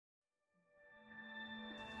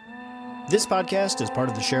This podcast is part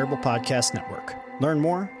of the Shareable Podcast Network. Learn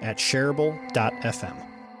more at shareable.fm.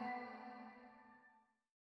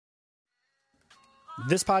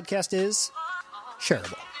 This podcast is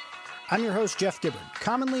Shareable. I'm your host, Jeff Gibbard,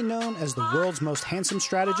 commonly known as the world's most handsome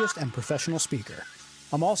strategist and professional speaker.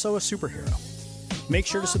 I'm also a superhero. Make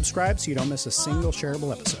sure to subscribe so you don't miss a single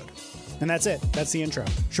Shareable episode. And that's it. That's the intro.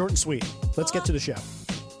 Short and sweet. Let's get to the show.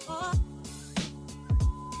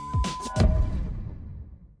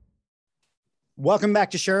 Welcome back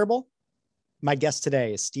to Shareable. My guest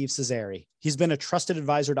today is Steve Cesari. He's been a trusted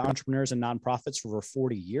advisor to entrepreneurs and nonprofits for over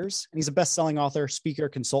 40 years, and he's a best-selling author, speaker,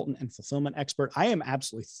 consultant, and fulfillment expert. I am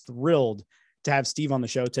absolutely thrilled to have Steve on the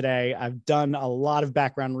show today. I've done a lot of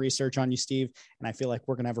background research on you, Steve, and I feel like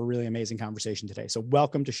we're going to have a really amazing conversation today. So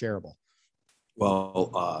welcome to Shareable.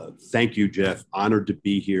 Well, thank you, Jeff. Honored to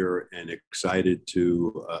be here and excited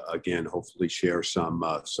to, again, hopefully share some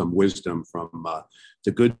wisdom from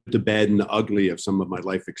the good, the bad, and the ugly of some of my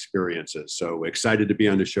life experiences. So excited to be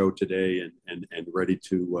on the show today and ready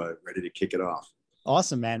to kick it off.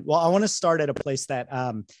 Awesome, man. Well, I want to start at a place that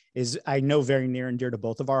is, I know, very near and dear to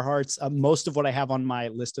both of our hearts. Most of what I have on my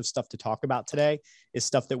list of stuff to talk about today is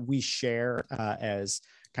stuff that we share as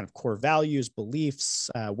kind of core values, beliefs,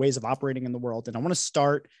 ways of operating in the world. And I want to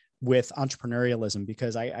start with entrepreneurialism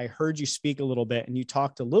because I heard you speak a little bit and you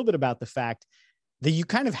talked a little bit about the fact that you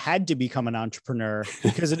kind of had to become an entrepreneur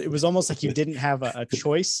because it was almost like you didn't have a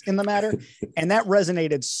choice in the matter. And that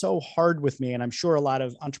resonated so hard with me. And I'm sure a lot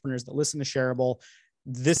of entrepreneurs that listen to Shareable,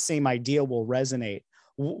 this same idea will resonate.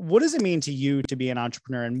 What does it mean to you to be an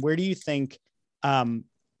entrepreneur? And where do you think,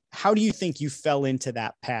 how do you think you fell into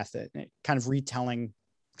that path, kind of retelling,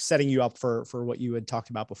 setting you up for what you had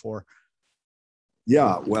talked about before?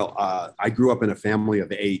 Yeah, well, I grew up in a family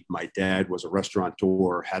of 8. My dad was a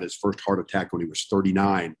restaurateur, had his first heart attack when he was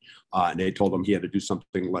 39, and they told him he had to do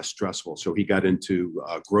something less stressful. So he got into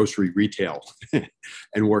grocery retail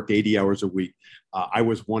and worked 80 hours a week. I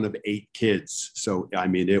was one of 8 kids. So, I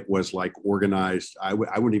mean, it was like organized. I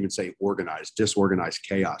wouldn't even say organized, disorganized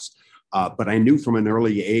chaos. But I knew from an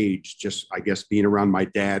early age, just, I guess, being around my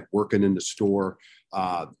dad, working in the store,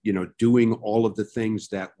 doing all of the things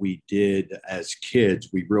that we did as kids,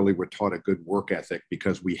 we really were taught a good work ethic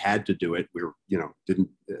because we had to do it. We were,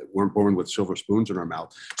 weren't born with silver spoons in our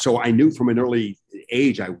mouth. So I knew from an early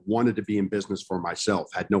age, I wanted to be in business for myself.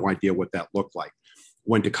 Had no idea what that looked like.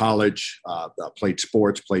 Went to college, played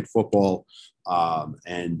sports, played football,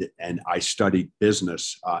 and I studied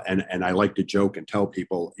business. And I like to joke and tell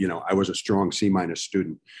people, I was a strong C-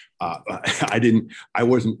 student. I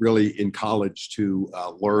wasn't really in college to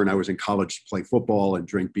learn. I was in college to play football and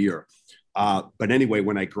drink beer. But anyway,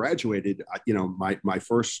 when I graduated, my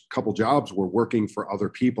first couple jobs were working for other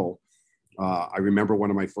people. I remember one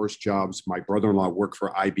of my first jobs, my brother-in-law worked for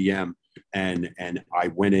IBM, and I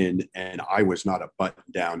went in and I was not a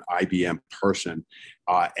button-down IBM person.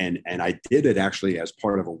 And I did it actually as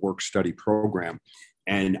part of a work-study program.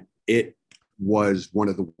 And it was one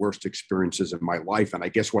of the worst experiences of my life. And I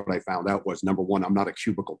guess what I found out was, number one, I'm not a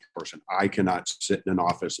cubicle person. I cannot sit in an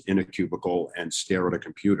office in a cubicle and stare at a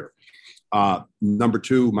computer. Number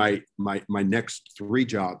two, my next 3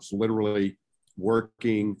 jobs, literally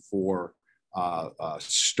working for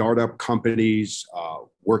startup companies,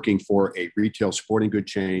 working for a retail sporting good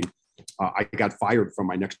chain. I got fired from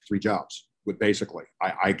my next 3 jobs. Basically,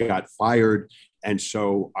 I got fired. And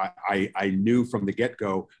so I knew from the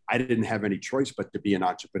get-go, I didn't have any choice but to be an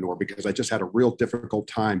entrepreneur because I just had a real difficult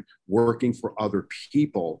time working for other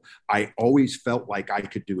people. I always felt like I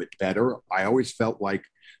could do it better. I always felt like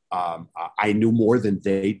I knew more than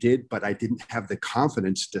they did, but I didn't have the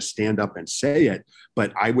confidence to stand up and say it.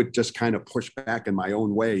 But I would just kind of push back in my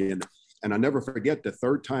own way. And I'll never forget the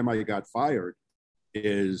 3rd time I got fired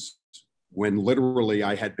is when literally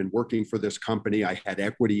I had been working for this company. I had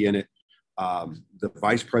equity in it. The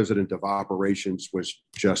vice president of operations was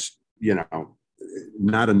just,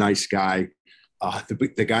 not a nice guy.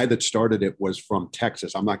 The guy that started it was from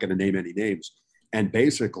Texas. I'm not going to name any names. And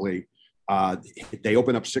basically, they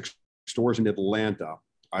opened up 6 stores in Atlanta.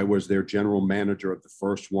 I was their general manager of the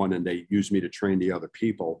first one, and they used me to train the other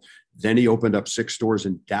people. Then he opened up 6 stores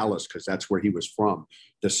in Dallas because that's where he was from.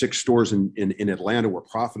 The 6 stores in Atlanta were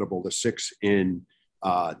profitable. The 6 in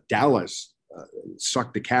Dallas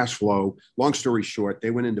sucked the cash flow. Long story short,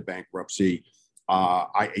 they went into bankruptcy.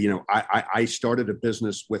 I started a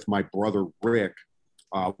business with my brother Rick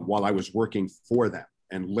while I was working for them,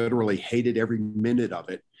 and literally hated every minute of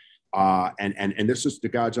it. And this is the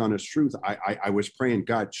God's honest truth. I was praying,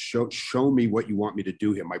 God, show me what you want me to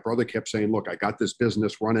do here. My brother kept saying, look, I got this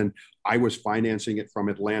business running. I was financing it from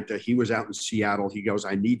Atlanta. He was out in Seattle. He goes,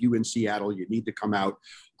 I need you in Seattle. You need to come out.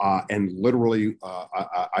 And literally,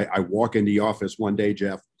 I walk in the office one day,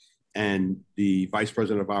 Jeff, and the vice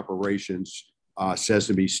president of operations says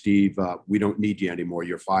to me, Steve, we don't need you anymore.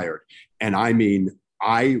 You're fired. And I mean,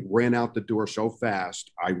 I ran out the door so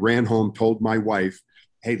fast. I ran home, told my wife,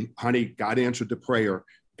 hey, honey, God answered the prayer,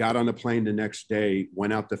 got on a plane the next day,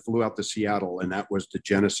 flew out to Seattle. And that was the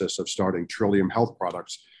genesis of starting Trillium Health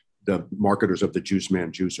Products, the marketers of the Juice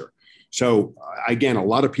Man Juicer. So again, a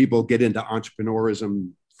lot of people get into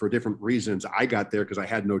entrepreneurism for different reasons. I got there because I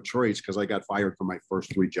had no choice because I got fired from my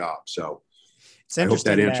first 3 jobs. So it's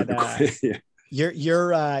interesting I hope that answered the question.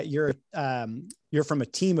 You're from a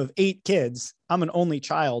team of 8 kids. I'm an only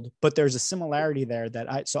child, but there's a similarity there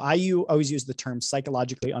that I always use the term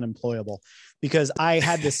psychologically unemployable, because I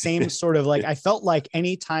had the same sort of like, I felt like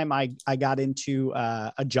anytime I got into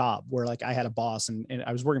a job where like I had a boss and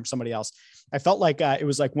I was working for somebody else, I felt like it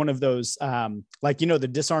was like one of those the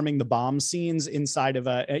disarming the bomb scenes inside of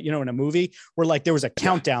in a movie where like there was a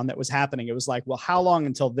countdown that was happening. It was like, well, how long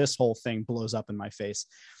until this whole thing blows up in my face?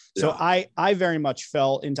 So I very much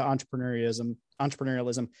fell into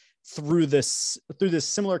entrepreneurialism through this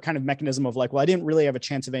similar kind of mechanism of like, well, I didn't really have a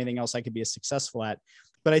chance of anything else I could be as successful at.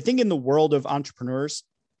 But I think in the world of entrepreneurs,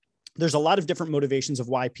 there's a lot of different motivations of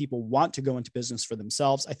why people want to go into business for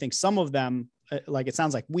themselves. I think some of them, like it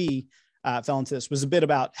sounds like we fell into this, was a bit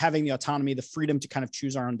about having the autonomy, the freedom to kind of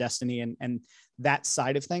choose our own destiny and that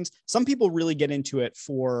side of things. Some people really get into it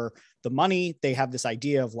for the money. They have this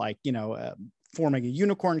idea of like, forming a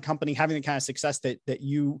unicorn company, having the kind of success that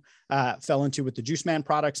you fell into with the Juice Man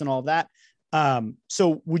products and all of that.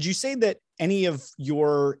 So would you say that any of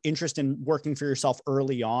your interest in working for yourself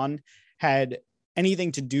early on had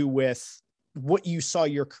anything to do with what you saw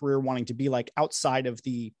your career wanting to be like outside of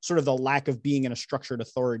the sort of the lack of being in a structured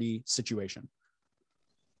authority situation?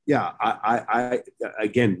 Yeah, I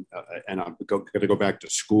again, and I'm going to go back to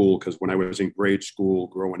school, because when I was in grade school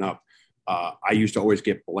growing up, I used to always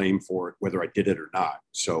get blamed for it, whether I did it or not.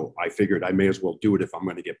 So I figured I may as well do it if I'm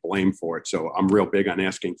going to get blamed for it. So I'm real big on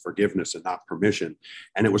asking forgiveness and not permission.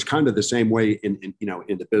 And it was kind of the same way in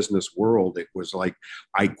the business world. It was like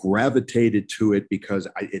I gravitated to it because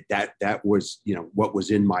that was what was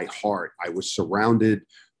in my heart. I was surrounded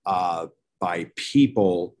by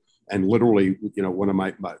people. And literally, one of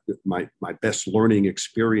my best learning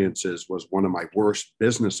experiences was one of my worst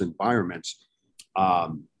business environments.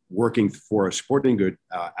 Working for a sporting good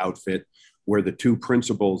outfit where the 2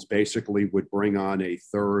 principals basically would bring on a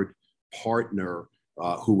third partner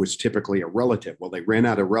who was typically a relative. Well, they ran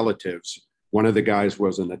out of relatives. One of the guys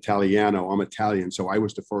was an Italiano. I'm Italian, so I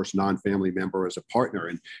was the first non-family member as a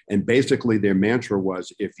partner. And basically their mantra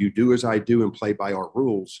was, if you do as I do and play by our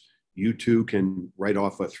rules, you too can write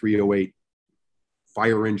off a 308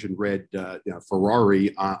 fire engine red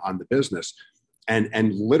Ferrari on the business.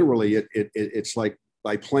 And literally it's like,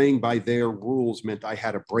 by playing by their rules meant I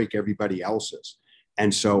had to break everybody else's.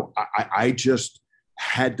 And so I just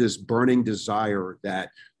had this burning desire that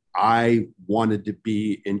I wanted to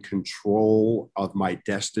be in control of my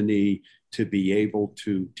destiny, to be able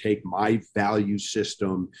to take my value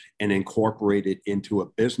system and incorporate it into a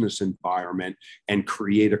business environment and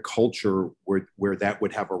create a culture where that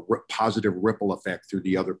would have a positive ripple effect through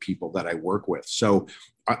the other people that I work with. So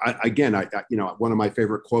again, one of my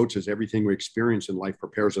favorite quotes is, everything we experience in life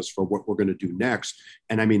prepares us for what we're going to do next.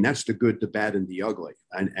 And I mean, that's the good, the bad, and the ugly.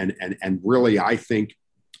 And really, I think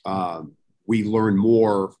we learn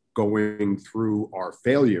more going through our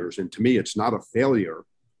failures. And to me, it's not a failure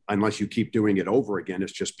unless you keep doing it over again.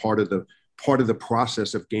 It's just part of the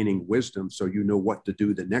process of gaining wisdom, so you know what to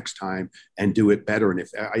do the next time and do it better. And if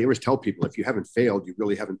I always tell people, if you haven't failed, you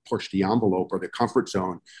really haven't pushed the envelope or the comfort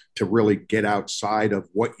zone to really get outside of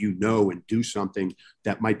what you know and do something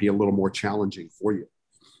that might be a little more challenging for you.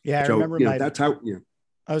 Yeah, so, I remember that's how.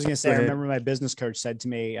 I was going to say, I remember my business coach said to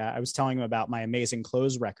me, I was telling him about my amazing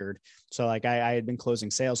close record. So like I had been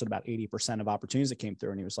closing sales at about 80% of opportunities that came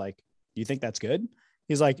through. And he was like, do you think that's good?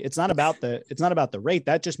 He's like, it's not about the rate.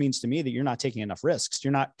 That just means to me that you're not taking enough risks.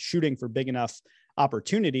 You're not shooting for big enough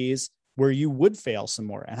opportunities where you would fail some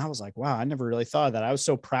more. And I was like, wow, I never really thought of that. I was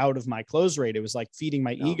so proud of my close rate. It was like feeding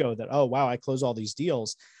my ego that, oh, wow, I close all these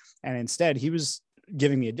deals. And instead he was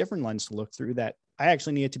giving me a different lens to look through, that I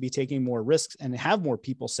actually needed to be taking more risks and have more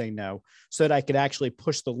people say no, so that I could actually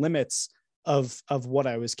push the limits of what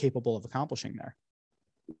I was capable of accomplishing there.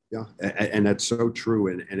 Yeah, and that's so true.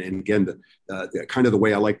 And again, the kind of the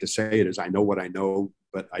way I like to say it is, I know what I know,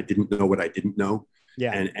 but I didn't know what I didn't know.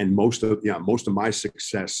 Yeah. And most of my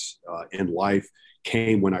success in life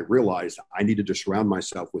came when I realized I needed to surround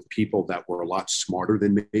myself with people that were a lot smarter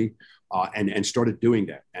than me, and started doing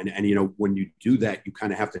that. And when you do that, you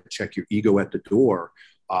kind of have to check your ego at the door.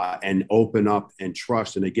 And open up and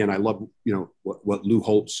trust. And again, I love, what Lou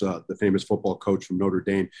Holtz, the famous football coach from Notre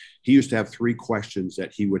Dame, he used to have 3 questions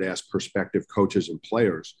that he would ask prospective coaches and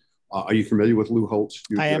players. Are you familiar with Lou Holtz?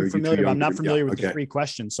 I am familiar. I'm not familiar with the 3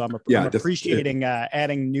 questions. So I'm appreciating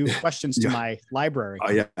adding new questions to my library.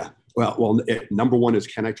 Yeah. Well, number 1 is,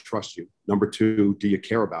 can I trust you? Number 2, do you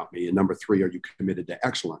care about me? And number 3, are you committed to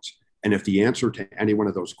excellence? And if the answer to any one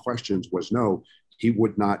of those questions was no, he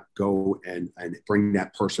would not go and bring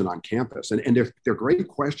that person on campus. And they're great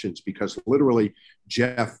questions, because literally,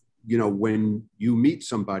 Jeff, when you meet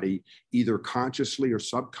somebody, either consciously or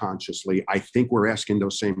subconsciously, I think we're asking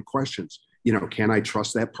those same questions. Can I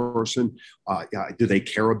trust that person? Do they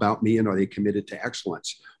care about me, and are they committed to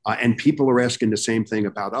excellence? And people are asking the same thing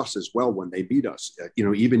about us as well when they meet us.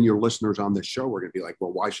 Even your listeners on this show are going to be like,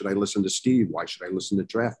 well, why should I listen to Steve? Why should I listen to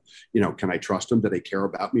Jeff? Can I trust them? Do they care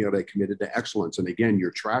about me? Are they committed to excellence? And again, your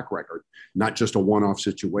track record, not just a one-off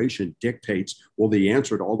situation, dictates, well, the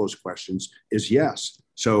answer to all those questions is yes.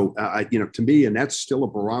 So, to me, and that's still a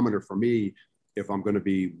barometer for me, if I'm going to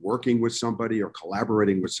be working with somebody or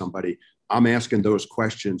collaborating with somebody, I'm asking those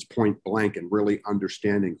questions point blank and really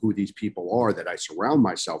understanding who these people are that I surround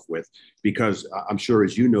myself with, because I'm sure,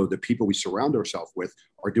 as you know, the people we surround ourselves with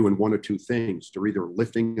are doing one or 2 things. They're either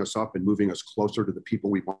lifting us up and moving us closer to the people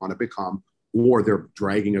we want to become, or they're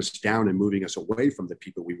dragging us down and moving us away from the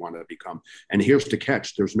people we want to become. And here's the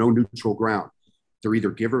catch. There's no neutral ground. They're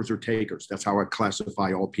either givers or takers. That's how I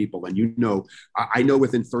classify all people. And I know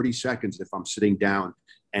within 30 seconds if I'm sitting down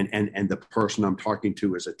and the person I'm talking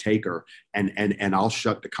to is a taker, and I'll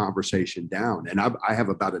shut the conversation down. And I have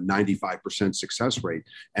about a 95% success rate.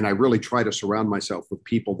 And I really try to surround myself with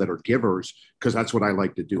people that are givers, because that's what I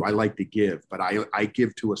like to do. I like to give, but I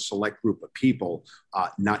give to a select group of people,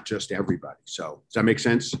 not just everybody. So does that make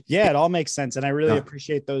sense? Yeah, it all makes sense. And I really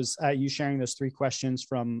appreciate those, you sharing those 3 questions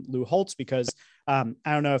from Lou Holtz, because I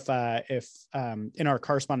don't know if in our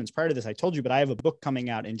correspondence prior to this, I told you, but I have a book coming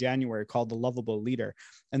out in January called The Lovable Leader.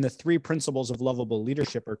 And the 3 principles of lovable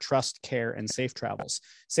leadership are trust, care, and safe travels.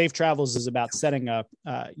 Safe travels is about setting up,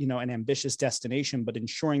 an ambitious destination, but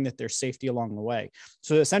ensuring that there's safety along the way.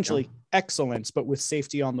 So essentially excellence, but with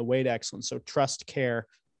safety on the way to excellence. So trust, care,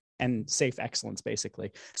 and safe excellence,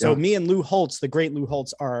 basically. So me and Lou Holtz, the great Lou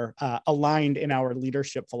Holtz, are aligned in our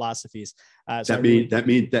leadership philosophies. So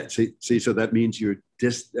that means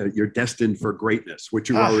you're destined for greatness, which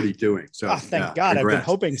you're already doing. So thank God, congrats. I've been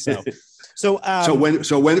hoping so. So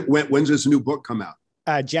when's this new book come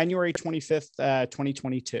out? January 25th,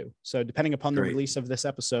 2022. So depending upon the release of this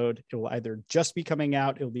episode, it will either just be coming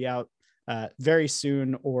out, it'll be out very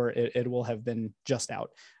soon, or it will have been just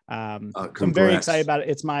out. So I'm very excited about it.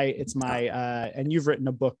 It's my and you've written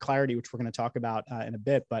a book, Clarity, which we're going to talk about in a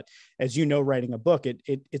bit. But as you know, writing a book,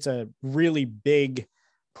 it's a really big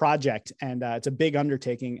project, and it's a big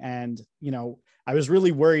undertaking. And, I was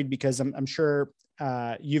really worried, because I'm sure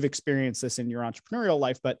you've experienced this in your entrepreneurial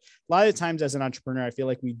life, but a lot of the times as an entrepreneur, I feel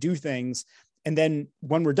like we do things, and then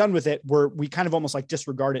when we're done with it, we kind of almost like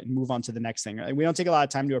disregard it and move on to the next thing. We don't take a lot of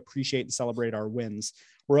time to appreciate and celebrate our wins.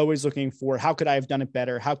 We're always looking for, how could I have done it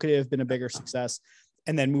better? How could it have been a bigger success?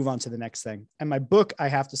 And then move on to the next thing. And my book, I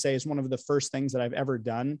have to say, is one of the first things that I've ever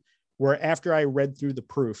done where, after I read through the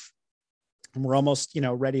proof and we're almost,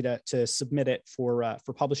 ready to submit it for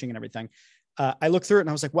publishing and everything, I looked through it and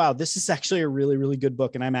I was like, wow, this is actually a really, really good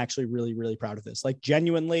book. And I'm actually really, really proud of this, like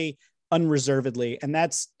genuinely, unreservedly. And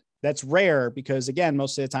that's rare, because again,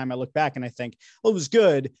 most of the time I look back and I think, well, it was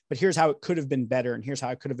good, but here's how it could have been better. And here's how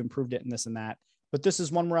I could have improved it and this and that. But this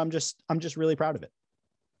is one where I'm just really proud of it.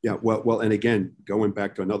 Yeah. Well, and again, going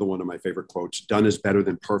back to another one of my favorite quotes, done is better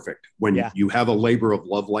than perfect. When you have a labor of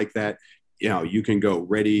love like that, you can go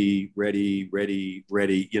ready, and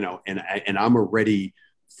I'm a ready,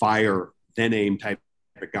 fire, then aim type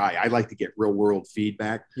of guy. I like to get real world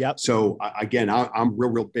feedback. Yep. So again, I'm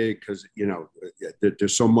real big, because,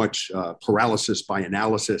 there's so much paralysis by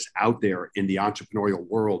analysis out there in the entrepreneurial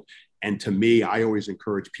world. And to me, I always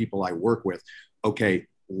encourage people I work with, okay,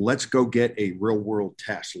 let's go get a real world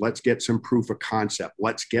test. Let's get some proof of concept.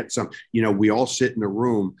 Let's get some, we all sit in a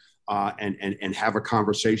room and have a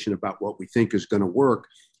conversation about what we think is going to work.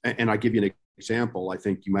 And I'll give you an example. I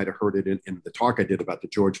think you might have heard it in the talk I did about the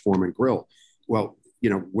George Foreman grill. Well,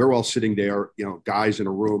 we're all sitting there, guys in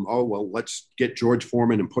a room. Oh, well, let's get George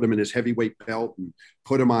Foreman and put him in his heavyweight belt and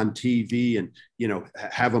put him on TV and,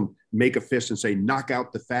 have him make a fist and say, knock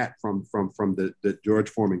out the fat from the George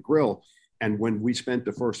Foreman grill. And when we spent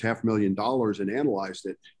the first $500,000 and analyzed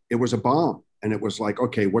it, it was a bomb. And it was like,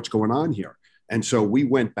 okay, what's going on here? And so we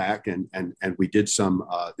went back and we did some,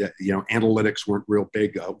 analytics weren't real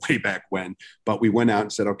big way back when, but we went out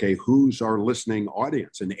and said, okay, who's our listening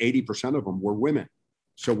audience? And 80% of them were women.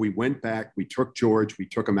 So we went back, we took George, we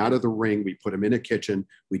took him out of the ring, we put him in a kitchen,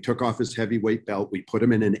 we took off his heavyweight belt, we put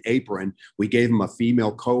him in an apron, we gave him a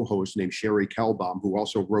female co-host named Sherry Kelbaum, who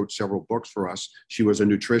also wrote several books for us. She was a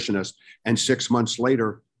nutritionist. And 6 months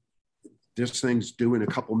later, this thing's doing a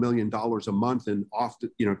couple $1 million a month and off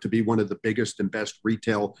to be one of the biggest and best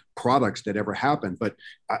retail products that ever happened. But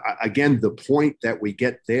again, the point that we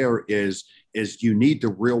get there is you need the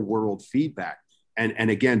real world feedback.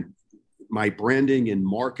 And again, my branding and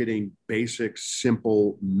marketing basic,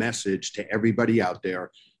 simple message to everybody out there: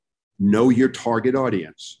 know your target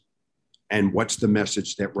audience and what's the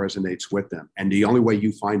message that resonates with them. And the only way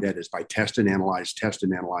you find that is by test and analyze, test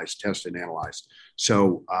and analyze, test and analyze.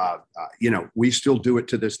 So, we still do it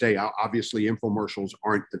to this day. Obviously, infomercials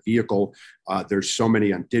aren't the vehicle. There's so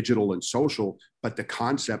many on digital and social, but the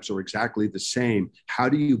concepts are exactly the same. How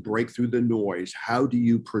do you break through the noise? How do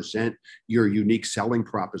you present your unique selling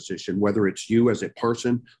proposition, whether it's you as a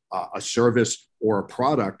person, a service, or a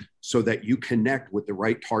product, so that you connect with the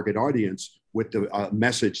right target audience with the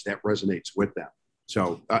message that resonates with them.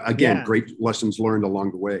 So again, great lessons learned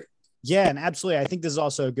along the way. Yeah, and absolutely. I think this is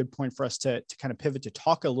also a good point for us to kind of pivot to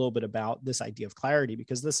talk a little bit about this idea of clarity,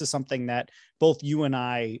 because this is something that both you and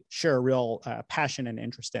I share a real passion and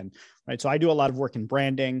interest in, right? So I do a lot of work in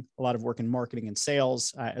branding, a lot of work in marketing and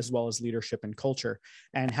sales, as well as leadership and culture,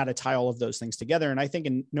 and how to tie all of those things together. And I think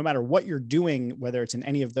no matter what you're doing, whether it's in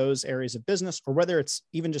any of those areas of business, or whether it's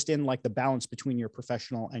even just in like the balance between your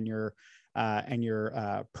professional and your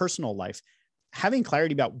personal life, having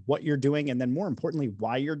clarity about what you're doing, and then more importantly,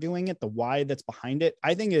 why you're doing it, the why that's behind it,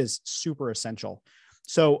 I think is super essential.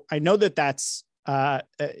 So I know that that's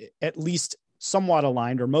at least somewhat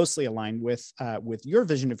aligned or mostly aligned with your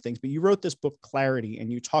vision of things, but you wrote this book, Clarity, and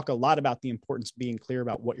you talk a lot about the importance of being clear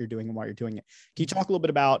about what you're doing and why you're doing it. Can you talk a little bit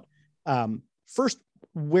about first,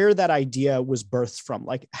 where that idea was birthed from?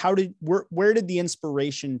 Like, where did the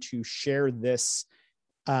inspiration to share this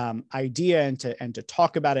idea and to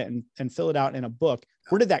talk about it and fill it out in a book,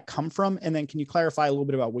 where did that come from? And then can you clarify a little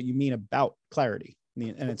bit about what you mean about clarity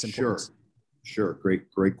and its importance? Sure.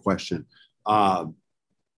 Great question.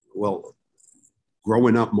 Well,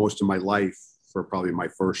 growing up most of my life, for probably my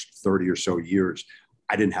first 30 or so years,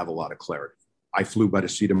 I didn't have a lot of clarity. I flew by the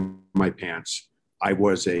seat of my pants. I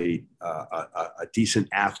was a decent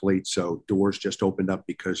athlete, so doors just opened up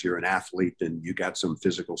because you're an athlete and you got some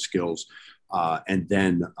physical skills. And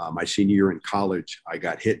then my senior year in college, I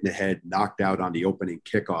got hit in the head, knocked out on the opening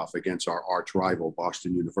kickoff against our arch rival,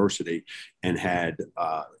 Boston University, and had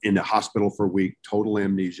in the hospital for a week, total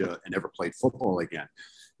amnesia, and never played football again.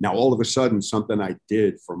 Now, all of a sudden, something I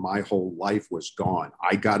did for my whole life was gone.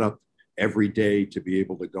 I got up every day to be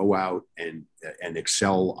able to go out and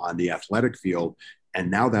excel on the athletic field.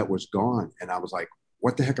 And now that was gone. And I was like,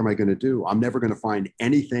 what the heck am I going to do? I'm never going to find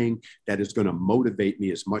anything that is going to motivate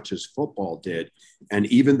me as much as football did. And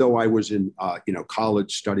even though I was in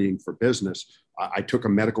college studying for business, I took a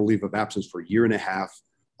medical leave of absence for a year and a half,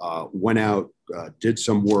 went out, did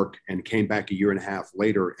some work, and came back a year and a half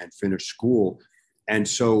later and finished school. And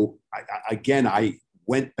so I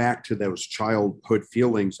went back to those childhood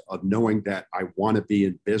feelings of knowing that I want to be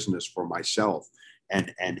in business for myself.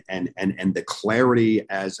 And the clarity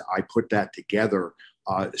as I put that together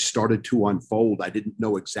started to unfold. I didn't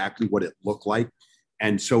know exactly what it looked like.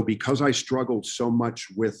 And so because I struggled so much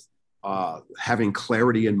with having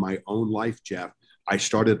clarity in my own life, Jeff, I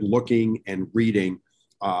started looking and reading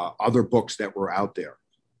other books that were out there.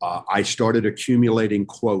 I started accumulating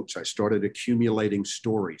quotes. I started accumulating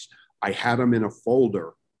stories. I had them in a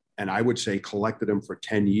folder, and I would say collected them for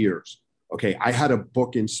 10 years. Okay, I had a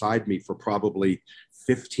book inside me for probably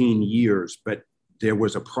 15 years, but there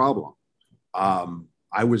was a problem.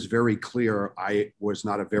 I was very clear I was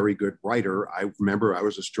not a very good writer. I remember I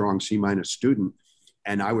was a strong C- student,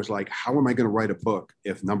 and I was like, how am I going to write a book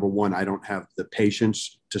if, number one, I don't have the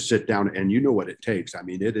patience to sit down? And you know what it takes. I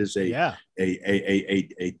mean, it is a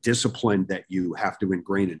discipline that you have to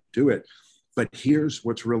ingrain and do it. But here's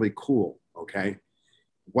what's really cool, okay?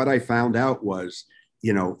 What I found out was,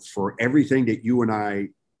 for everything that you and I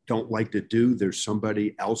don't like to do, there's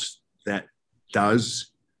somebody else that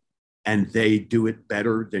does. and they do it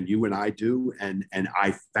better than you and I do. And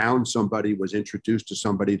I found somebody, was introduced to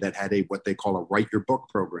somebody that had a, what they call a write your book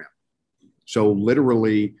program. So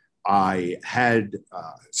literally I had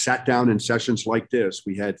sat down in sessions like this.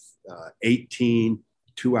 We had 18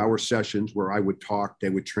 2-hour sessions where I would talk, they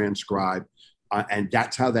would transcribe. And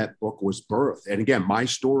that's how that book was birthed. And again, my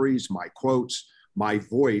stories, my quotes, my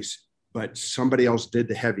voice, but somebody else did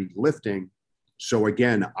the heavy lifting. So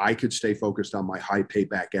again, I could stay focused on my high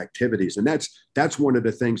payback activities. And that's one of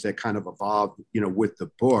the things that kind of evolved, with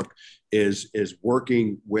the book is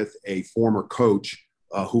working with a former coach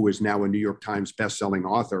who is now a New York Times bestselling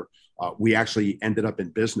author. We actually ended up in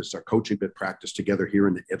business, our coaching bit practice together here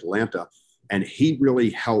in Atlanta. And he really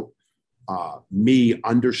helped me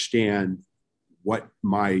understand what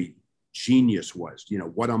my genius was,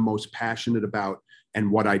 what I'm most passionate about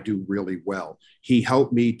and what I do really well. He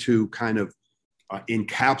helped me to kind of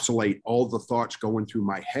encapsulate all the thoughts going through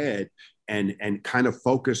my head and kind of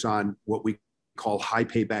focus on what we call high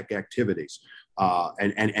payback activities.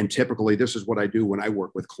 And typically this is what I do when I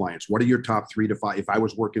work with clients. What are your top 3 to 5? If I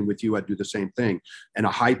was working with you, I'd do the same thing. And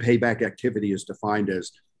a high payback activity is defined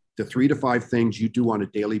as the 3 to 5 things you do on a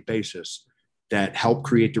daily basis that help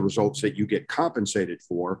create the results that you get compensated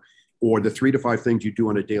for, or the 3 to 5 things you do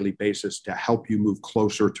on a daily basis to help you move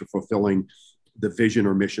closer to fulfilling the vision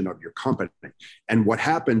or mission of your company. And what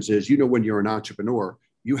happens is, when you're an entrepreneur,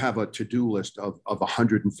 you have a to-do list of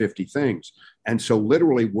 150 things. And so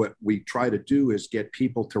literally what we try to do is get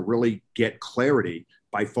people to really get clarity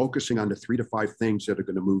by focusing on the 3 to 5 things that are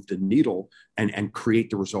going to move the needle and create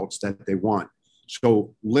the results that they want.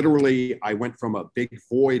 So literally I went from a big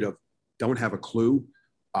void of don't have a clue.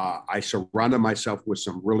 I surrounded myself with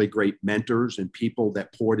some really great mentors and people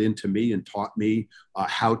that poured into me and taught me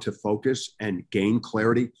how to focus and gain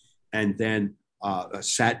clarity. And then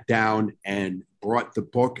sat down and brought the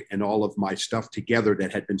book and all of my stuff together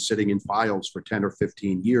that had been sitting in files for 10 or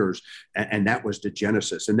 15 years. And that was the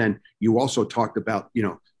genesis. And then you also talked about,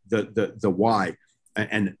 the why.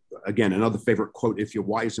 And again, another favorite quote, if your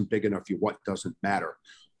why isn't big enough, your what doesn't matter.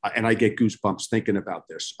 And I get goosebumps thinking about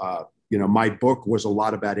this. My book was a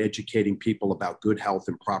lot about educating people about good health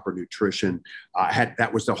and proper nutrition.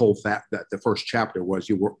 That was the whole fact that the first chapter was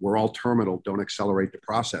we're all terminal, don't accelerate the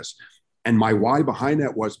process. And my why behind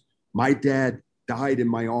that was my dad died in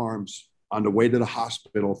my arms on the way to the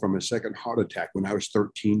hospital from a second heart attack when I was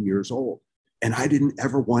 13 years old. And I didn't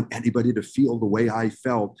ever want anybody to feel the way I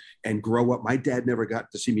felt and grow up. My dad never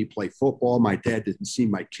got to see me play football. My dad didn't see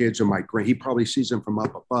my kids or my grand. He probably sees them from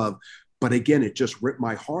up above. But again, it just ripped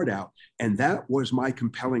my heart out. And that was my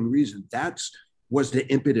compelling reason. That was the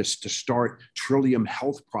impetus to start Trillium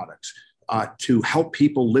Health Products, to help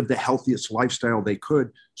people live the healthiest lifestyle they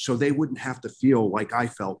could so they wouldn't have to feel like I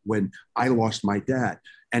felt when I lost my dad.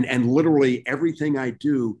 And literally everything I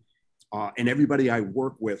do and everybody I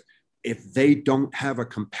work with, if they don't have a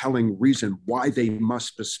compelling reason why they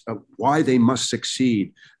must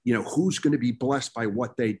succeed, who's going to be blessed by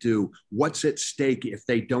what they do, what's at stake if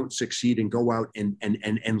they don't succeed and go out and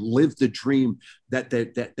live the dream that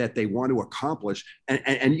they want to accomplish.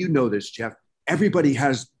 And this, Jeff, everybody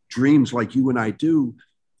has dreams like you and I do.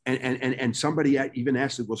 And somebody even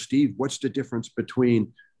asked, well, Steve, what's the difference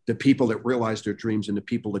between the people that realize their dreams and the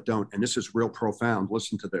people that don't? And this is real profound.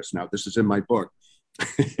 Listen to this now. This is in my book.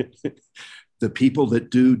 The people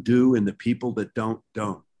that do, and the people that don't.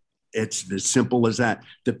 It's as simple as that.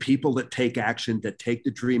 The people that take action, that take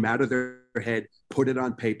the dream out of their head, put it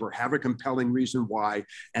on paper, have a compelling reason why,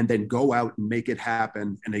 and then go out and make it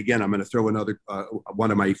happen. And again, I'm going to throw another one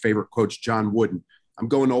of my favorite quotes, John Wooden. I'm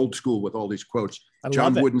going old school with all these quotes.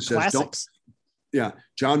 John Wooden says, Classics.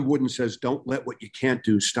 John Wooden says, don't let what you can't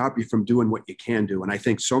do stop you from doing what you can do. And I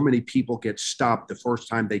think so many people get stopped the first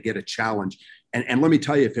time they get a challenge. And let me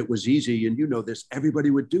tell you, if it was easy, and this, everybody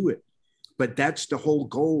would do it. But that's the whole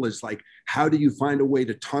goal, is like, how do you find a way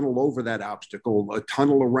to tunnel over that obstacle,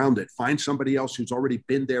 tunnel around it, find somebody else who's already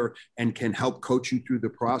been there and can help coach you through the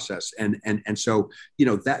process. And so,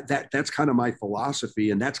 that's kind of my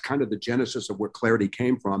philosophy. And that's kind of the genesis of where clarity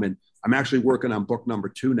came from. And I'm actually working on book number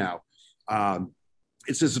 2 now.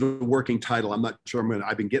 This is a working title. I'm not sure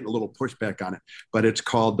I've been getting a little pushback on it, but it's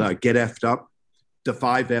called Get Effed Up, the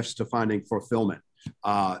 5 F's to Finding Fulfillment.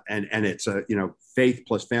 And it's faith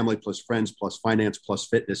plus family plus friends plus finance plus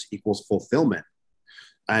fitness equals fulfillment.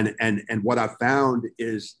 And what I've found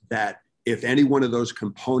is that if any one of those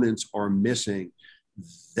components are missing,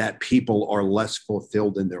 that people are less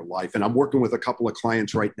fulfilled in their life. And I'm working with a couple of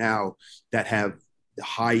clients right now that have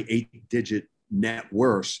high 8-digit net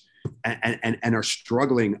worths and are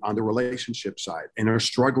struggling on the relationship side, and are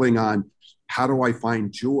struggling on, how do I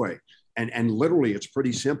find joy? And literally, it's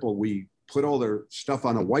pretty simple. We put all their stuff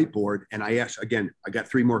on a whiteboard, and I asked again. I got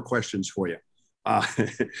 3 more questions for you. Uh,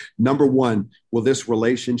 Number one, will this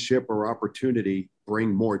relationship or opportunity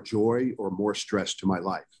bring more joy or more stress to my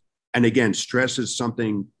life? And again, stress is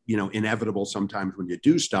something, inevitable sometimes when you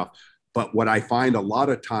do stuff. But what I find a lot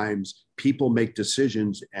of times, people make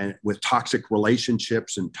decisions and with toxic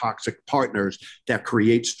relationships and toxic partners that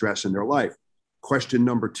create stress in their life. Question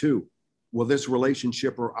number 2, will this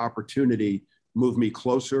relationship or opportunity move me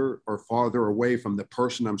closer or farther away from the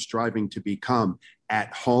person I'm striving to become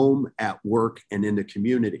at home, at work, and in the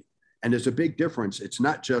community? And there's a big difference. It's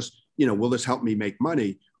not just, will this help me make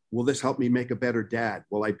money? Will this help me make a better dad?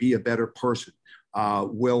 Will I be a better person?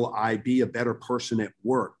 Will I be a better person at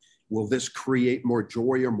work? Will this create more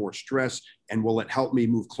joy or more stress? And will it help me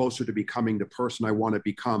move closer to becoming the person I want to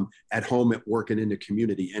become at home, at work, and in the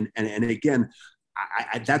community? And again,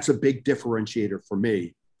 that's a big differentiator for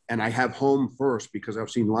me. And I have home first because I've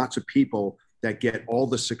seen lots of people that get all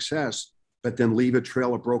the success, but then leave a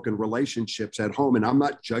trail of broken relationships at home. And I'm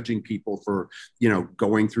not judging people for,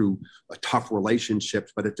 going through a tough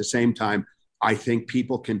relationships, but at the same time, I think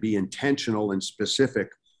people can be intentional and specific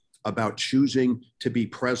about choosing to be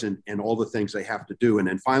present in all the things they have to do. And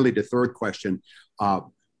then finally, the third question,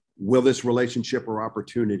 will this relationship or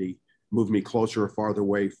opportunity move me closer or farther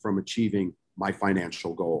away from achieving my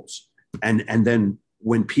financial goals? And then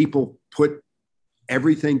when people put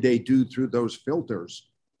everything they do through those filters,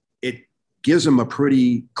 it gives them a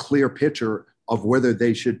pretty clear picture of whether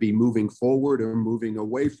they should be moving forward or moving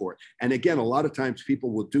away for it. And again, a lot of times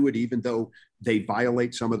people will do it even though they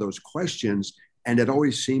violate some of those questions. And it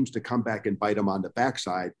always seems to come back and bite them on the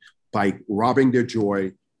backside by robbing their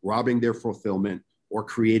joy, robbing their fulfillment, or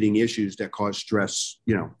creating issues that cause stress,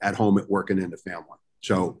 at home, at work, and in the family.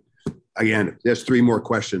 So again, there's 3 more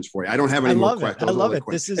questions for you. I don't have any more questions. I love it.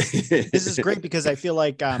 This is great because I feel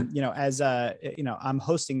like, as I'm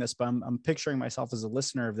hosting this, but I'm picturing myself as a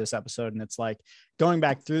listener of this episode. And it's like going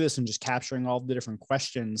back through this and just capturing all the different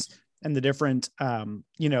questions and the different,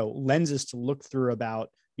 lenses to look through about,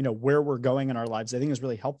 where we're going in our lives. I think is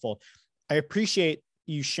really helpful. I appreciate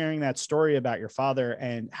you sharing that story about your father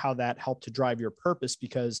and how that helped to drive your purpose,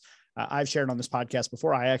 because I've shared on this podcast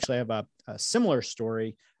before. I actually have a similar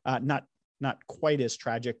story, not quite as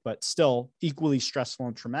tragic, but still equally stressful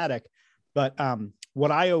and traumatic. But what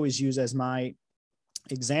I always use as my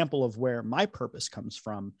example of where my purpose comes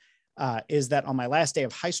from is that on my last day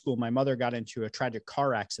of high school, my mother got into a tragic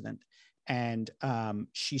car accident. And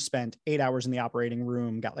she spent 8 hours in the operating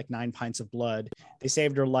room, got like 9 pints of blood. They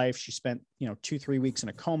saved her life. She spent, 2-3 weeks in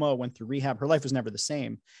a coma, went through rehab. Her life was never the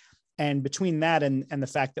same. And between that and the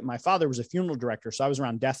fact that my father was a funeral director, so I was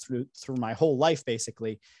around death through my whole life,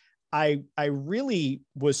 basically, I really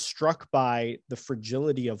was struck by the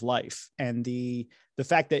fragility of life and the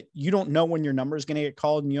fact that you don't know when your number is going to get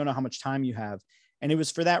called and you don't know how much time you have. And it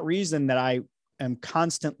was for that reason that I am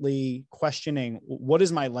constantly questioning, what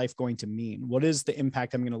is my life going to mean? What is the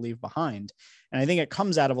impact I'm going to leave behind? And I think it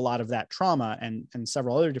comes out of a lot of that trauma and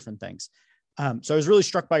several other different things. So I was really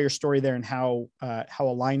struck by your story there and how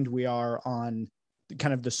aligned we are on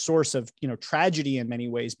kind of the source of, tragedy in many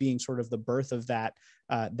ways being sort of the birth of that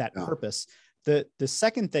purpose. The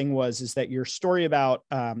second thing is that your story about,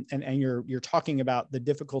 and you're talking about the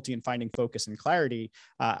difficulty in finding focus and clarity.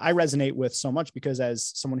 I resonate with so much because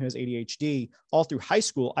as someone who has ADHD, all through high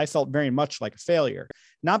school, I felt very much like a failure,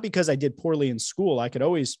 not because I did poorly in school. I could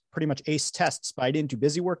always pretty much ace tests, but I didn't do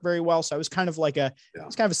busy work very well. So I was kind of like a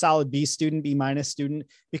solid B student, B- student,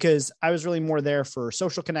 because I was really more there for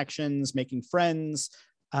social connections, making friends.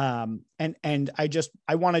 And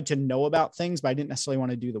I wanted to know about things, but I didn't necessarily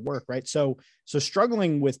want to do the work. Right. So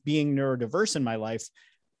struggling with being neurodiverse in my life,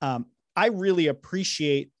 I really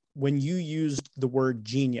appreciate when you used the word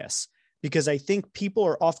genius, because I think people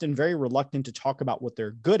are often very reluctant to talk about what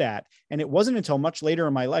they're good at. And it wasn't until much later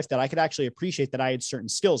in my life that I could actually appreciate that I had certain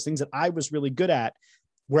skills, things that I was really good at,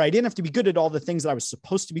 where I didn't have to be good at all the things that I was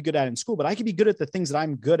supposed to be good at in school, but I could be good at the things that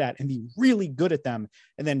I'm good at and be really good at them,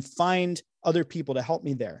 and then find other people to help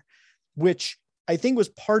me there, which I think was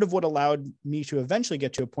part of what allowed me to eventually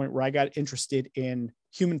get to a point where I got interested in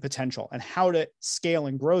human potential and how to scale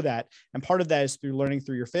and grow that. And part of that is through learning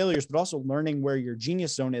through your failures, but also learning where your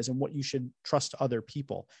genius zone is and what you should trust to other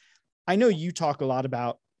people. I know you talk a lot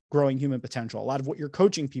about growing human potential. A lot of what you're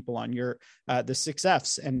coaching people on, your the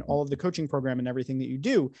 6Fs and all of the coaching program and everything that you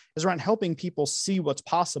do is around helping people see what's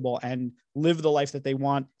possible and live the life that they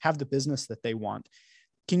want, have the business that they want.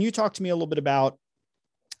 Can you talk to me a little bit about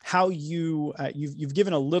how you've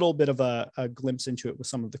given a little bit of a glimpse into it with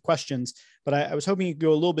some of the questions, but I was hoping you could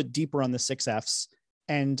go a little bit deeper on the 6Fs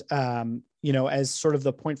And, as sort of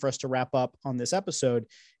the point for us to wrap up on this episode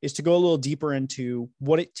is to go a little deeper into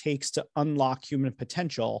what it takes to unlock human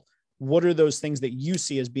potential. What are those things that you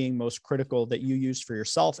see as being most critical that you use for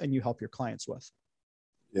yourself and you help your clients with?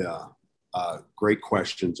 Yeah. Great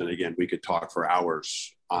questions. And again, we could talk for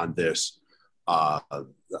hours on this.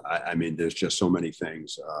 I mean, there's just so many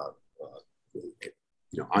things.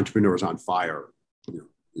 Entrepreneurs on Fire,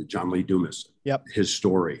 John Lee Dumas, yep. His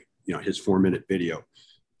story, his 4-minute video.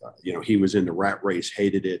 He was in the rat race,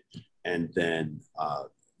 hated it, and then,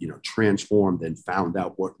 transformed and found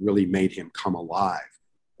out what really made him come alive.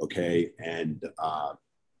 Okay. And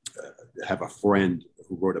have a friend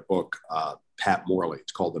who wrote a book, Pat Morley.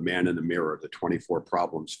 It's called The Man in the Mirror, The 24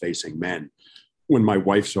 Problems Facing Men. When my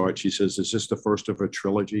wife saw it, she says, is this the first of a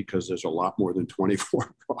trilogy? Because there's a lot more than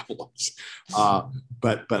 24 problems.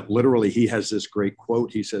 But literally, he has this great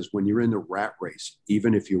quote. He says, when you're in the rat race,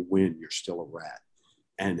 even if you win, you're still a rat.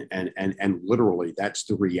 And literally, that's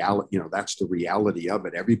the reality. That's the reality of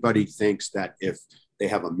it. Everybody thinks that if they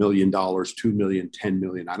have $1 million, 2 million, 10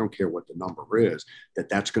 million, I don't care what the number is,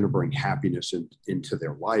 that's going to bring happiness into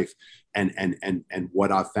their life. And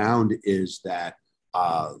what I found is that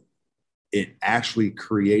it actually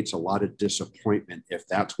creates a lot of disappointment if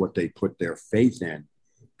that's what they put their faith in,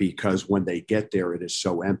 because when they get there, it is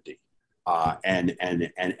so empty. And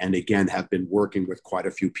again, have been working with quite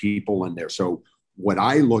a few people in there. So what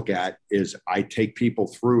I look at is I take people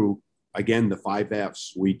through, again, the 5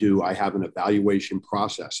 F's I have an evaluation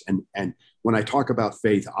process. And when I talk about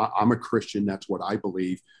faith, I'm a Christian. That's what I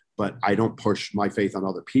believe, but I don't push my faith on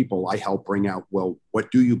other people. I help bring out, well,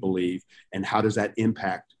 what do you believe? And how does that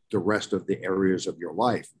impact the rest of the areas of your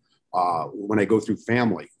life? When I go through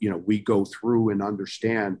family, we go through and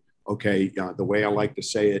understand, okay, the way I like to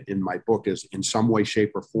say it in my book is in some way,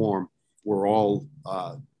 shape or form, we're all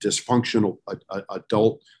dysfunctional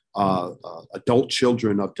adult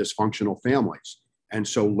children of dysfunctional families. And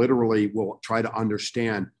so literally we'll try to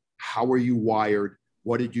understand, how are you wired?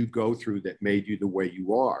 What did you go through that made you the way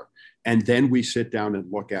you are? And then we sit down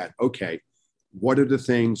and look at, okay, what are the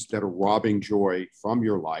things that are robbing joy from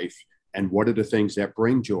your life? And what are the things that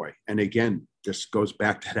bring joy? And again, this goes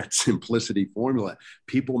back to that simplicity formula.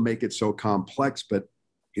 People make it so complex, but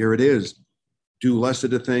here it is. Do less of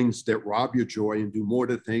the things that rob your joy and do more of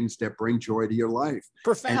the things that bring joy to your life.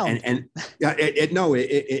 Profound. And yeah, it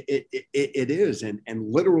is. And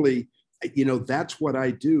literally, that's what I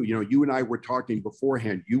do. You and I were talking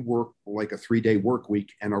beforehand. You work like a 3-day work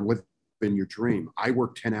week and are living your dream. I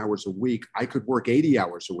work 10 hours a week. I could work 80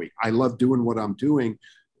 hours a week. I love doing what I'm doing,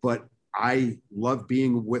 but I love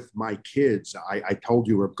being with my kids. I told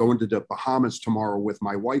you we're going to the Bahamas tomorrow with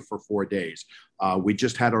my wife for 4 days. We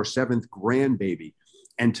just had our 7th grandbaby.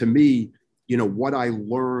 And to me, what I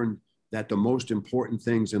learned, that the most important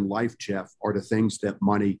things in life, Jeff, are the things that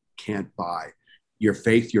money can't buy. Your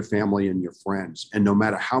faith, your family, and your friends. And no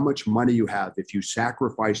matter how much money you have, if you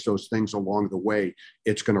sacrifice those things along the way,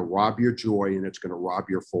 it's going to rob your joy and it's going to rob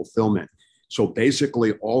your fulfillment. So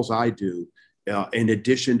basically, all I do, in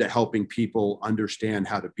addition to helping people understand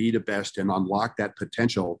how to be the best and unlock that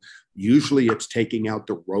potential, usually it's taking out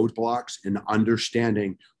the roadblocks and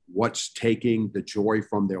understanding what's taking the joy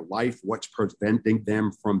from their life, what's preventing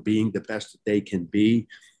them from being the best that they can be.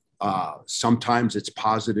 Sometimes it's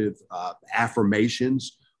positive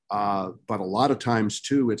affirmations, but a lot of times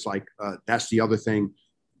too, it's like, that's the other thing.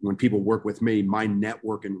 When people work with me, my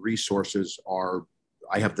network and resources are,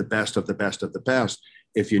 I have the best of the best of the best.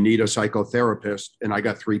 If you need a psychotherapist, and I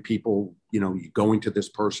got 3 people, going to this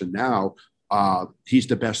person now, he's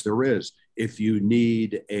the best there is. If you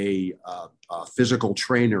need a physical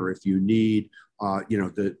trainer, if you need,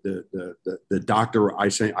 the doctor, I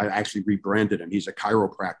actually rebranded him. He's a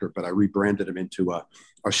chiropractor, but I rebranded him into a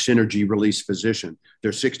synergy release physician.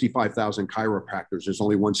 There's 65,000 chiropractors. There's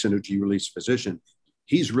only one synergy release physician.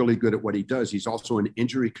 He's really good at what he does. He's also an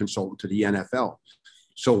injury consultant to the NFL.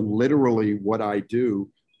 So literally what I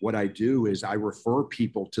do is I refer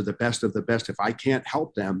people to the best of the best. If I can't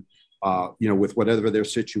help them, with whatever their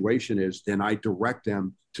situation is, then I direct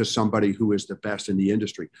them to somebody who is the best in the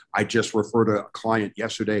industry. I just referred a client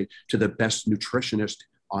yesterday to the best nutritionist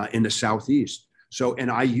in the Southeast. So,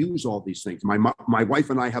 and I use all these things. My wife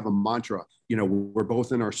and I have a mantra, we're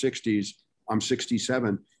both in our 60s. I'm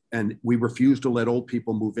 67. And we refuse to let old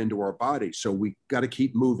people move into our bodies. So we got to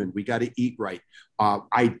keep moving. We got to eat right.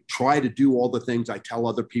 I try to do all the things I tell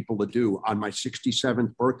other people to do. On my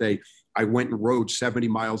 67th birthday, I went and rode 70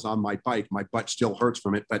 miles on my bike. My butt still hurts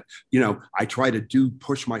from it, but I try to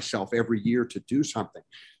push myself every year to do something.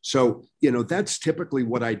 So, that's typically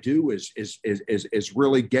what I do is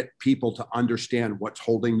really get people to understand what's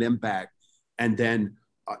holding them back. And then,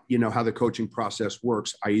 how the coaching process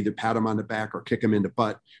works. I either pat them on the back or kick them in the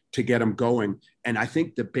butt to get them going. And I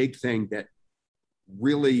think the big thing that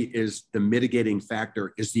really is the mitigating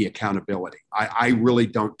factor is the accountability. I really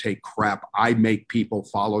don't take crap. I make people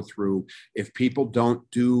follow through. If people don't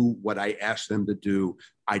do what I ask them to do,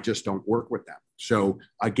 I just don't work with them. So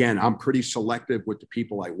again, I'm pretty selective with the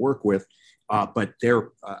people I work with, but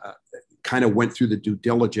they're kind of went through the due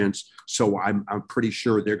diligence. So I'm pretty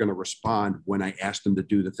sure they're going to respond when I ask them to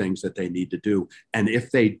do the things that they need to do. And if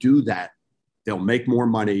they do that, they'll make more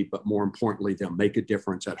money, but more importantly, they'll make a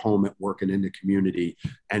difference at home, at work, and in the community,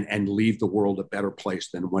 and leave the world a better place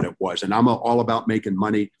than when it was. And I'm all about making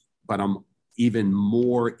money, but I'm even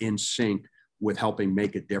more in sync with helping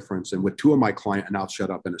make a difference. And with two of my clients, and I'll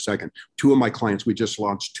shut up in a second, two of my clients, we just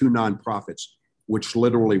launched two nonprofits, which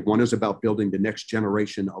literally one is about building the next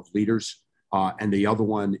generation of leaders, and the other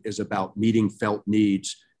one is about meeting felt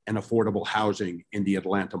needs and affordable housing in the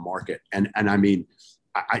Atlanta market. And I mean,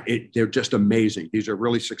 they're just amazing. These are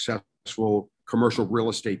really successful commercial real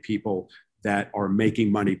estate people that are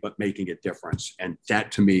making money, but making a difference. And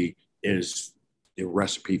that to me is the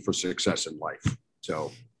recipe for success in life.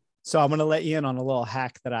 So I'm going to let you in on a little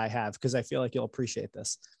hack that I have, because I feel like you'll appreciate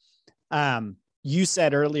this. You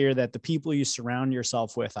said earlier that the people you surround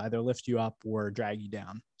yourself with either lift you up or drag you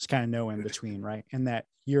down. There's kind of no in between, right? And that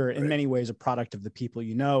you're in many ways a product of the people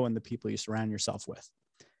you know and the people you surround yourself with.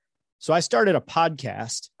 So I started a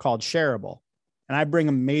podcast called Shareable, and I bring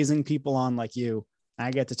amazing people on like you. And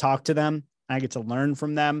I get to talk to them. I get to learn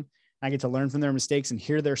from them. I get to learn from their mistakes and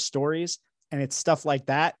hear their stories. And it's stuff like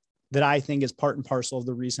that I think is part and parcel of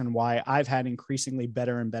the reason why I've had increasingly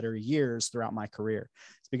better and better years throughout my career.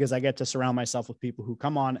 It's because I get to surround myself with people who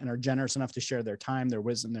come on and are generous enough to share their time, their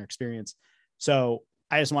wisdom, their experience. So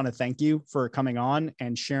I just want to thank you for coming on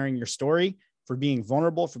and sharing your story, for being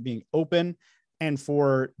vulnerable, for being open, and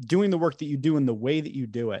for doing the work that you do in the way that you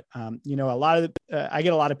do it. I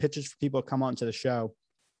get a lot of pitches for people to come onto the show.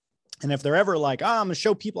 And if they're ever like, I'm going to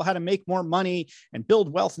show people how to make more money and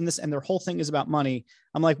build wealth in this, and their whole thing is about money,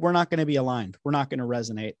 I'm like, we're not going to be aligned. We're not going to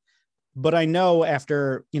resonate. But I know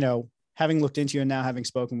after, having looked into you and now having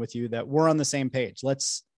spoken with you, that we're on the same page.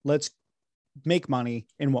 Let's make money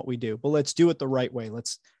in what we do, but let's do it the right way.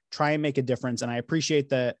 Let's try and make a difference. And I appreciate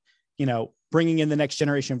that, bringing in the next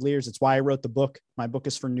generation of leaders. It's why I wrote the book. My book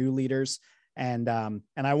is for new leaders. And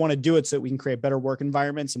I want to do it so that we can create better work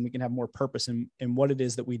environments and we can have more purpose in what it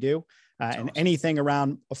is that we do. And awesome. Anything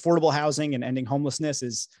around affordable housing and ending homelessness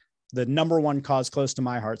is the number one cause close to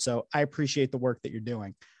my heart. So I appreciate the work that you're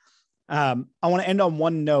doing. I want to end on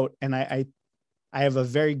one note, and I have a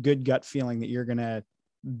very good gut feeling that you're going to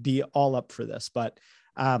be all up for this, but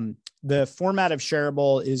the format of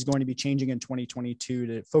Shareable is going to be changing in 2022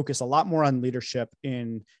 to focus a lot more on leadership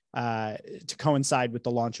to coincide with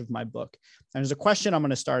the launch of my book. And there's a question I'm going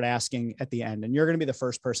to start asking at the end, and you're going to be the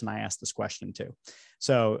first person I ask this question to.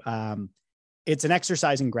 So it's an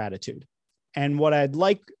exercise in gratitude. And what I'd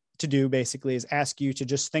like to do basically is ask you to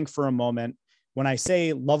just think for a moment, when I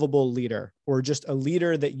say lovable leader, or just a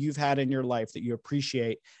leader that you've had in your life that you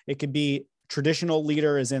appreciate. It could be traditional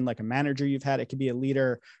leader, as in like a manager you've had. It could be a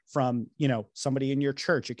leader from, somebody in your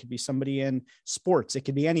church. It could be somebody in sports. It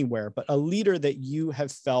could be anywhere, but a leader that you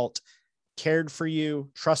have felt cared for you,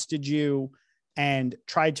 trusted you, and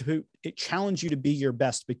tried to challenge you to be your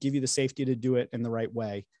best, but give you the safety to do it in the right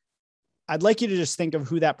way. I'd like you to just think of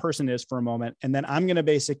who that person is for a moment. And then I'm going to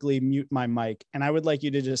basically mute my mic. And I would like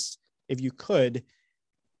you to just, if you could,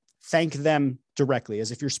 thank them directly,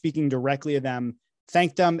 as if you're speaking directly to them.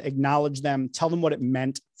 Thank them, acknowledge them, tell them what it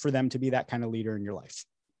meant for them to be that kind of leader in your life.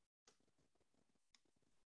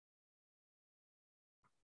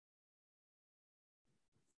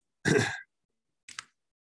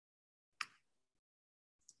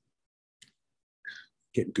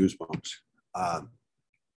 Getting goosebumps.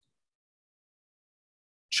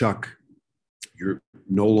 Chuck, you're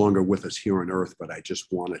no longer with us here on earth, but I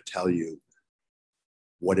just want to tell you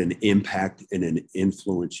what an impact and an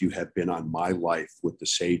influence you have been on my life with the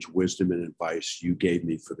sage wisdom and advice you gave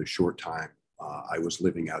me for the short time I was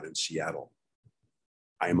living out in Seattle.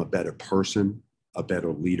 I am a better person, a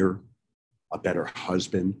better leader, a better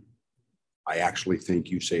husband. I actually think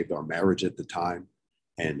you saved our marriage at the time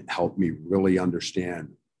and helped me really understand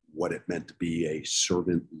what it meant to be a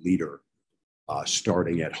servant leader,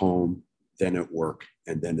 starting at home, then at work,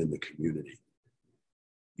 and then in the community.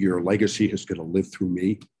 Your legacy is going to live through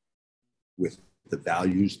me. with the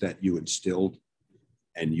values that you instilled,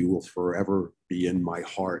 and you will forever be in my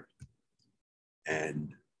heart.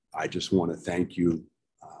 And I just want to thank you.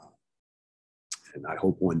 And I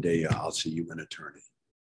hope one day I'll see you in eternity.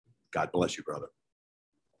 God bless you, brother.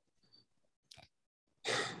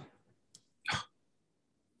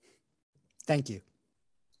 Thank you.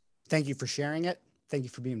 Thank you for sharing it. Thank you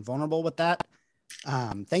for being vulnerable with that.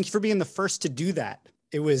 Thank you for being the first to do that.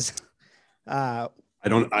 It was, I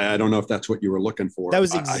don't know if that's what you were looking for. That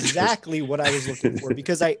was exactly what I was looking for,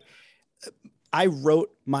 because I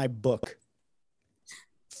wrote my book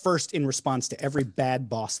first in response to every bad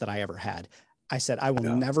boss that I ever had. I said, I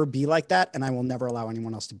will never be like that, and I will never allow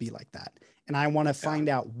anyone else to be like that. And I want to find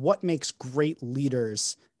out what makes great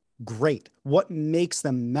leaders great, what makes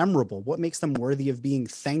them memorable, what makes them worthy of being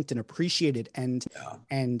thanked and appreciated and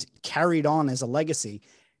carried on as a legacy.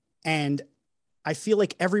 And I feel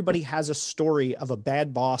like everybody has a story of a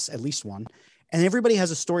bad boss, at least one. And everybody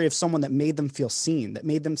has a story of someone that made them feel seen, that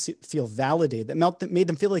made them feel validated, that made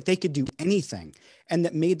them feel like they could do anything, and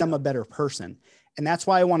that made them a better person. And that's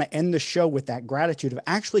why I want to end the show with that gratitude of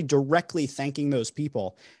actually directly thanking those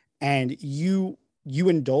people. And you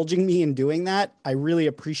indulging me in doing that, I really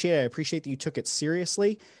appreciate it. I appreciate that you took it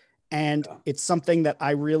seriously. And it's something that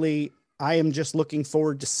I am just looking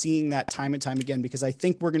forward to seeing that time and time again, because I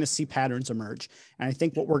think we're going to see patterns emerge. And I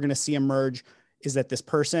think what we're going to see emerge is that this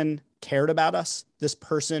person cared about us. This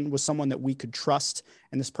person was someone that we could trust.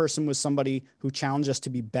 And this person was somebody who challenged us to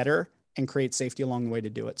be better and create safety along the way to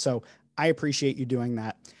do it. So I appreciate you doing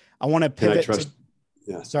that. I want to pivot. Can I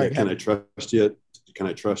trust you? Can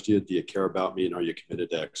I trust you? Do you care about me? And are you committed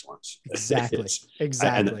to excellence? Exactly.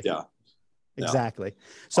 Exactly. Exactly.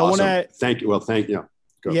 So awesome. I want to thank you. Well, thank you.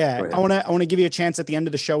 Go I want to give you a chance at the end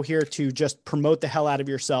of the show here to just promote the hell out of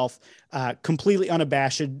yourself, completely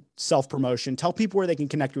unabashed self-promotion. Tell people where they can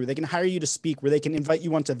connect with you, where they can hire you to speak, where they can invite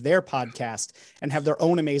you onto their podcast and have their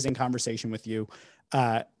own amazing conversation with you.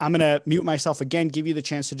 I'm going to mute myself again, give you the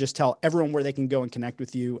chance to just tell everyone where they can go and connect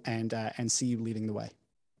with you and see you leading the way.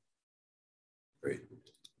 Great.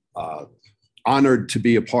 Honored to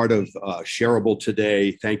be a part of Shareable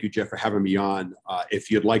today. Thank you, Jeff, for having me on.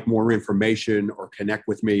 If you'd like more information or connect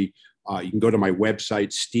with me, you can go to my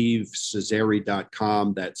website,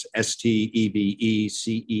 stevecesari.com. That's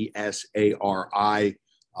STEVECESARI.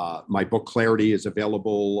 My book Clarity is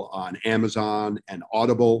available on Amazon and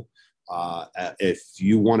Audible. If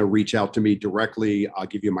you want to reach out to me directly, I'll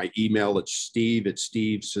give you my email. It's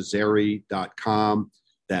steve@stevecesari.com.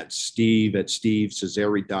 That's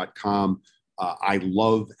steve@stevecesari.com. I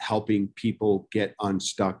love helping people get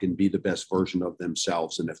unstuck and be the best version of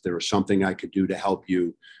themselves. And if there is something I could do to help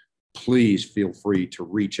you, please feel free to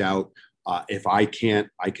reach out. If I can't,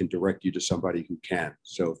 I can direct you to somebody who can.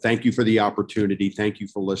 So thank you for the opportunity. Thank you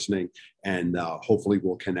for listening. And hopefully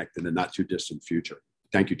we'll connect in the not too distant future.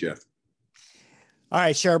 Thank you, Jeff. All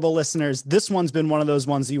right, Shareable listeners, this one's been one of those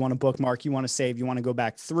ones that you want to bookmark, you want to save, you want to go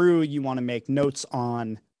back through, you want to make notes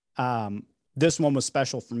on. This one was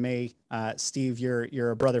special for me. Steve,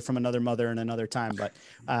 you're a brother from another mother and another time, but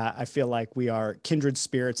I feel like we are kindred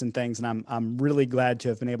spirits and things. And I'm really glad to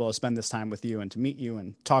have been able to spend this time with you and to meet you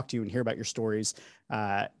and talk to you and hear about your stories.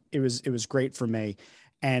 It was great for me.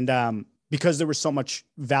 And because there was so much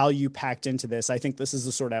value packed into this, I think this is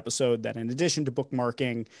the sort of episode that, in addition to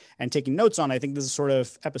bookmarking and taking notes on, I think this is the sort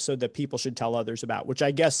of episode that people should tell others about, which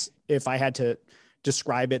I guess if I had to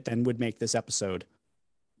describe it, then would make this episode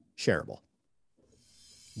shareable.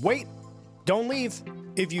 Wait, don't leave.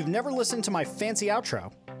 If you've never listened to my fancy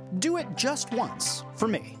outro, do it just once for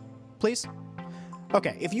me, please.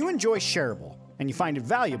 Okay, if you enjoy Shareable and you find it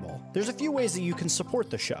valuable, there's a few ways that you can support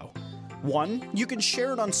the show. One, you can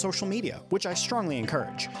share it on social media, which I strongly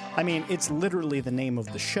encourage. I mean, it's literally the name of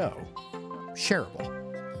the show, Shareable.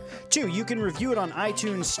 Two, you can review it on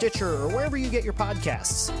iTunes, Stitcher, or wherever you get your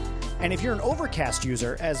podcasts. And if you're an Overcast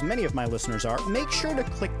user, as many of my listeners are, make sure to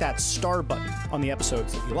click that star button on the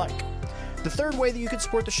episodes that you like. The third way that you could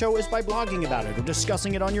support the show is by blogging about it or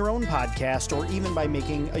discussing it on your own podcast, or even by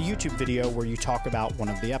making a YouTube video where you talk about one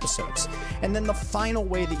of the episodes. And then the final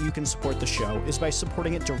way that you can support the show is by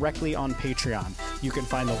supporting it directly on Patreon. You can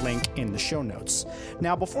find the link in the show notes.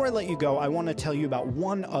 Now, before I let you go, I want to tell you about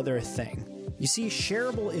one other thing. You see,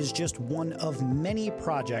 Shareable is just one of many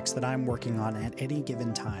projects that I'm working on at any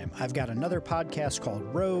given time. I've got another podcast called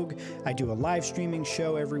Rogue. I do a live streaming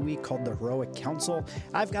show every week called The Heroic Council.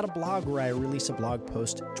 I've got a blog where I release a blog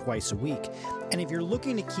post twice a week. And if you're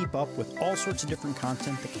looking to keep up with all sorts of different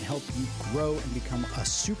content that can help you grow and become a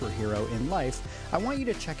superhero in life, I want you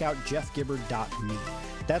to check out jeffgibbard.me.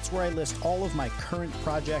 That's where I list all of my current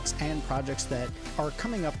projects and projects that are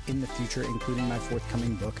coming up in the future, including my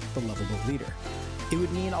forthcoming book, The Lovable Leader. It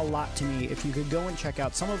would mean a lot to me if you could go and check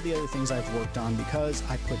out some of the other things I've worked on, because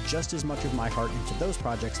I put just as much of my heart into those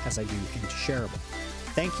projects as I do into Shareable.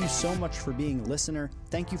 Thank you so much for being a listener.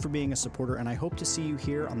 Thank you for being a supporter, and I hope to see you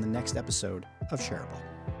here on the next episode of Shareable.